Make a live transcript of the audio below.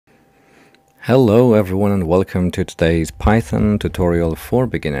Hello everyone and welcome to today's Python tutorial for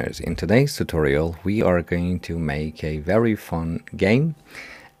beginners. In today's tutorial we are going to make a very fun game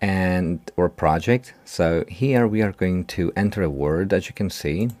or project. So here we are going to enter a word, as you can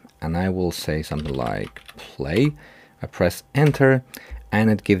see, and I will say something like play. I press enter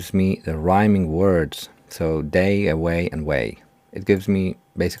and it gives me the rhyming words. So day, away and way. It gives me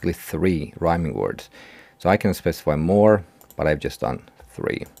basically 3 rhyming words. So I can specify more, but I've just done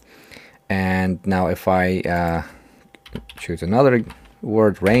 3. And now if I choose another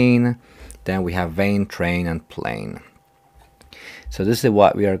word, rain, then we have vein, train and plane. So this is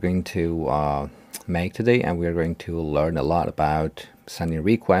what we are going to make today, and we are going to learn a lot about sending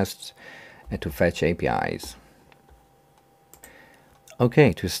requests and to fetch APIs.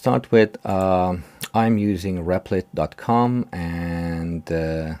 Okay, to start with, I'm using replit.com, and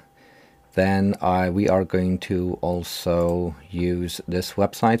then we are going to also use this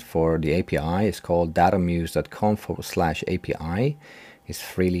website for the API. It's called datamuse.com/API. It's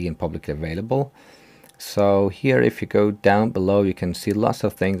freely and publicly available. So here, if you go down below, you can see lots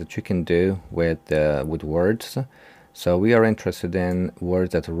of things that you can do with words. So we are interested in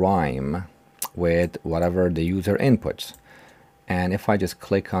words that rhyme with whatever the user inputs. And if I just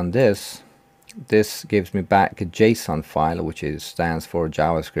click on this gives me back a JSON file, which stands for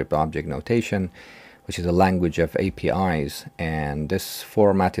JavaScript Object Notation, which is a language of APIs. And this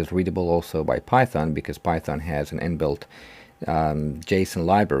format is readable also by Python, because Python has an inbuilt JSON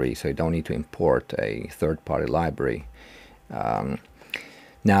library, so you don't need to import a third-party library.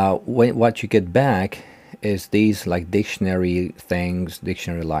 Now, what you get back is these like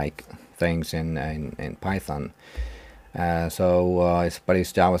dictionary-like things in Python. It's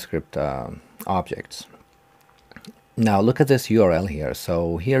JavaScript objects. Now look at this URL here.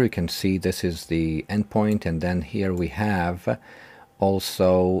 So here you can see this is the endpoint, and then here we have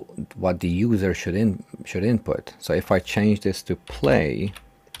also what the user should input. So if I change this to play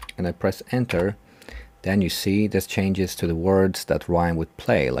and I press enter, then you see this changes to the words that rhyme with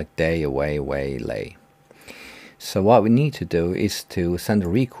play, like day, away, way, lay. So what we need to do is to send a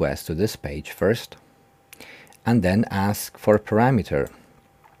request to this page first, and then ask for a parameter,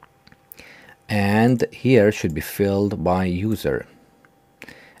 and here should be filled by user.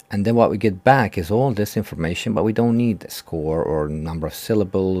 And then what we get back is all this information, but we don't need the score or number of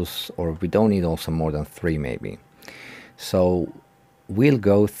syllables, or we don't need also more than 3 maybe. So we'll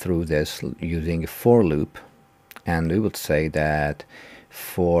go through this using a for loop, and we would say that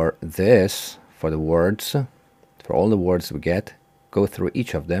for all the words we get, go through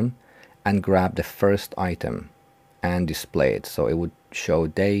each of them and grab the first item and display it. So it would show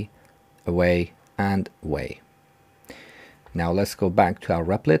day, away and way. Now let's go back to our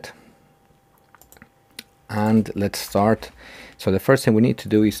replit and let's start. So the first thing we need to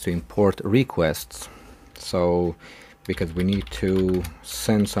do is to import requests. So because we need to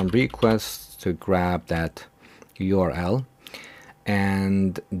send some requests to grab that URL,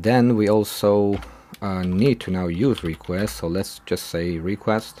 and then we also need to now use request. So let's just say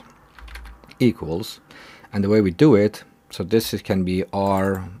request equals, and the way we do it, so this can be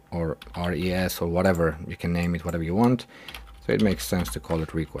R or RES or whatever, you can name it whatever you want, so it makes sense to call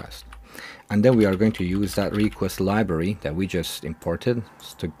it request. And then we are going to use that request library that we just imported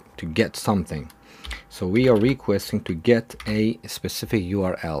to get something. So we are requesting to get a specific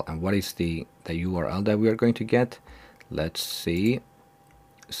URL. And what is the URL that we are going to get? Let's see.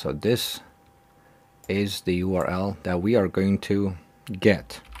 So this is the URL that we are going to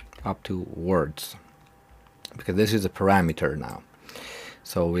get up to words, because this is a parameter now.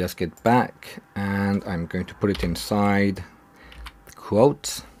 So we just get back, and I'm going to put it inside the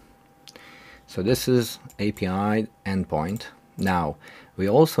quotes. So this is API endpoint. Now we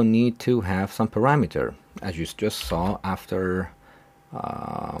also need to have some parameter, as you just saw after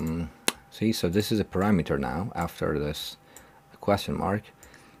see, so this is a parameter now after this question mark.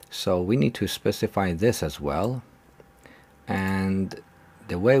 So we need to specify this as well, and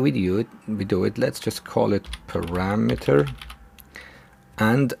the way we do it, let's just call it parameter.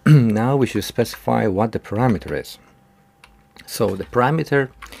 And now we should specify what the parameter is. So the parameter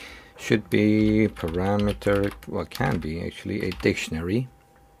should be can be actually a dictionary.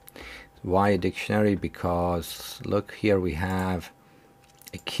 Why a dictionary? Because look, here we have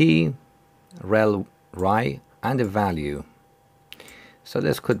a key, rel, and a value. So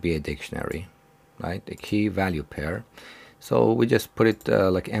this could be a dictionary, right? A key value pair. So we just put it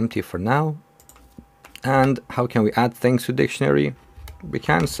like empty for now. And how can we add things to dictionary? We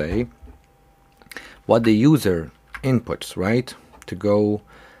can say what the user inputs, right, to go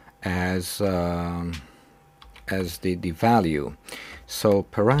as the value. So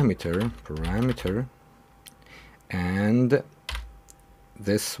parameter, and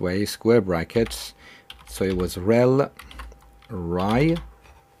this way square brackets, so it was rel ri,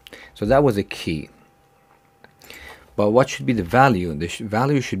 so that was a key. But what should be the value? The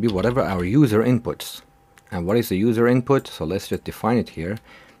value should be whatever our user inputs. And what is the user input? So let's just define it here.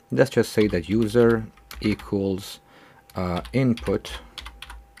 Let's just say that user equals input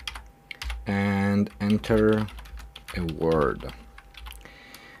and enter a word.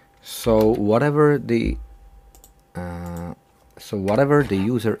 So whatever the user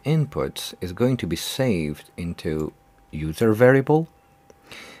inputs is going to be saved into user variable,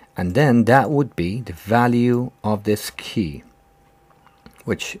 and then that would be the value of this key,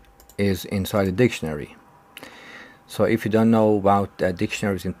 which is inside the dictionary. So if you don't know about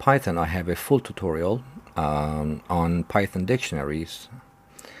dictionaries in Python, I have a full tutorial on Python dictionaries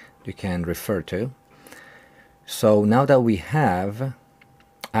you can refer to. So now that we have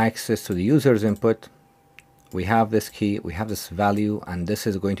access to the user's input, we have this key, we have this value, and this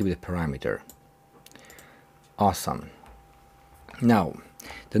is going to be the parameter. Awesome. Now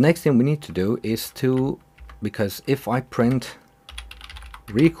the next thing we need to do is to, because if I print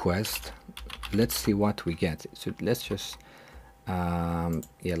request, let's see what we get. So let's just yeah,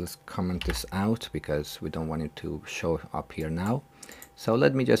 let's comment this out because we don't want it to show up here now. So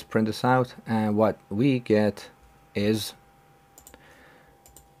let me just print this out, and what we get is,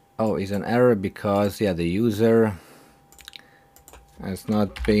 oh, is an error because, yeah, the user has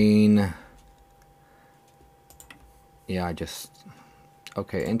not been, yeah, I just,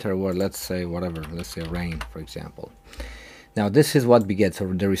 okay, enter a word, let's say whatever, let's say rain, for example. Now this is what we get.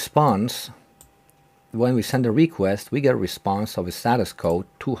 So the response, when we send a request, we get a response of a status code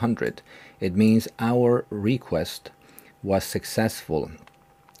 200. It means our request was successful.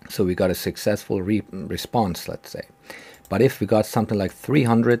 So we got a successful response, let's say. But if we got something like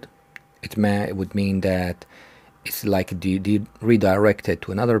 300, it would mean that it's like redirected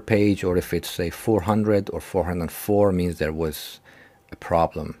to another page, or if it's say 400 or 404, means there was a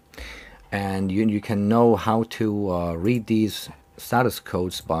problem. And you can know how to read these status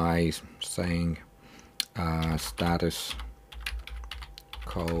codes by saying status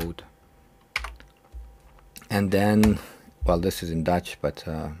code, and then, well, this is in Dutch, but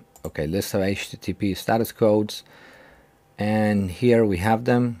okay, list of HTTP status codes, and here we have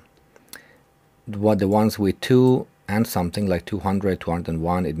them. What the ones with 2 and something like 200,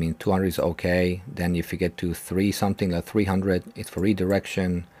 201, it means 200 is okay. Then if you get to 3 something like 300, it's for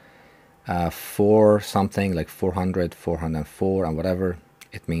redirection. 4 something like 400, 404, and whatever,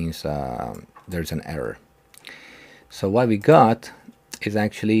 it means there's an error. So what we got is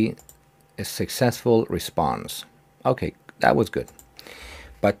actually a successful response. Okay, that was good.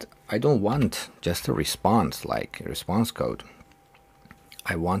 But I don't want just a response, like a response code.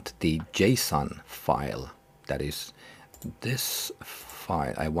 I want the JSON file, that is this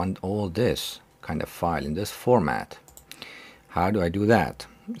file. I want all this kind of file in this format. How do I do that?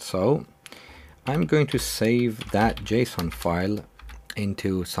 So I'm going to save that JSON file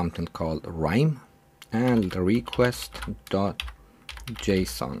into something called rime and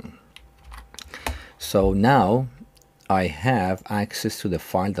request.json. So now I have access to the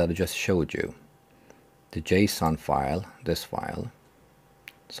file that I just showed you, the JSON file, this file.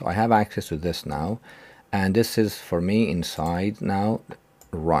 So I have access to this now, and this is for me inside now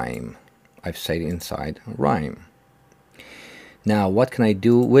rime. I've said inside rime. Now what can I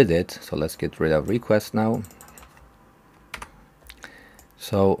do with it? So let's get rid of request now.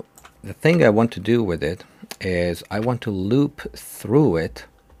 So the thing I want to do with it is I want to loop through it.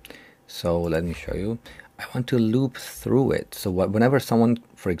 So let me show you. I want to loop through it. So whenever someone,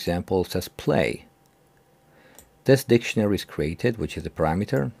 for example, says play, this dictionary is created, which is a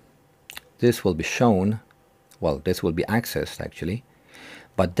parameter. This will be shown, well, this will be accessed actually.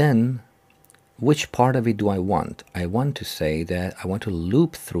 But then, which part of it do I want? I want to say that I want to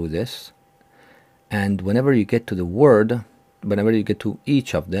loop through this, and whenever you get to the word, whenever you get to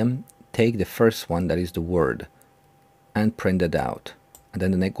each of them, take the first one, that is the word, and print it out. And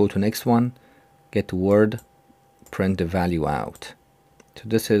then go to the next one, get the word, print the value out. So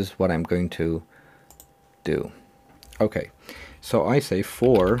this is what I'm going to do. Okay, so I say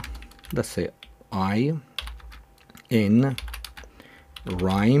for, let's say I in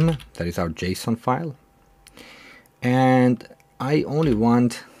rime, that is our JSON file, and I only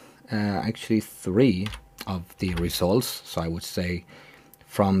want actually 3 of the results. So I would say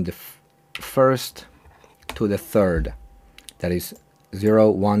from the first to the third, that is 0,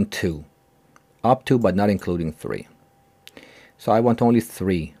 1, 2, up to but not including 3. So I want only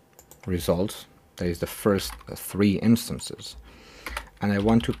 3 results. That is the first 3 instances. and I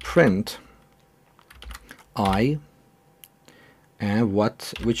want to print I, and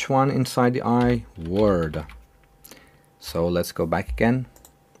which one inside the I? Word. So let's go back again.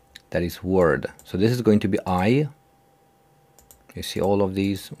 That is word. So this is going to be I. You see all of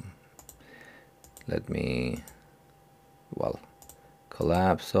these. Let me, well,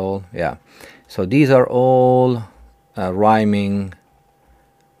 collapse all. Yeah. So these are all rhyming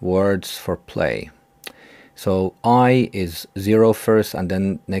words for play. So I is 0 first, and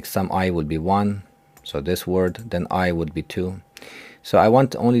then next time I would be 1. So this word, then I would be 2. So I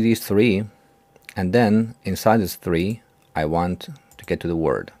want only these 3, and then inside this 3 I want to get to the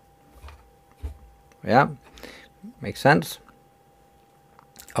word. Yeah, makes sense?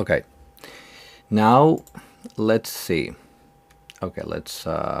 Okay, now let's see. Okay, let's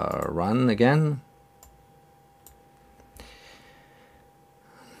run again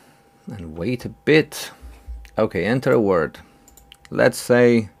and wait a bit. Okay, enter a word. Let's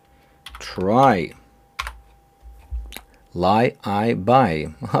say try. Lie, I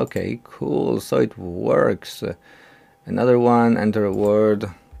buy. Okay, cool. So it works. Another one, enter a word.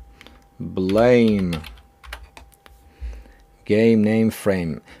 Blame. Game name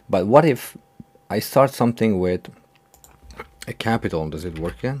frame. But what if I start something with a capital? Does it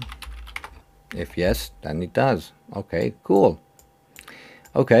work again? If yes, then it does. Okay, cool.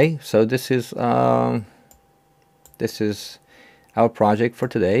 Okay, so this is our project for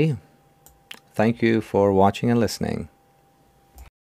today. Thank you for watching and listening.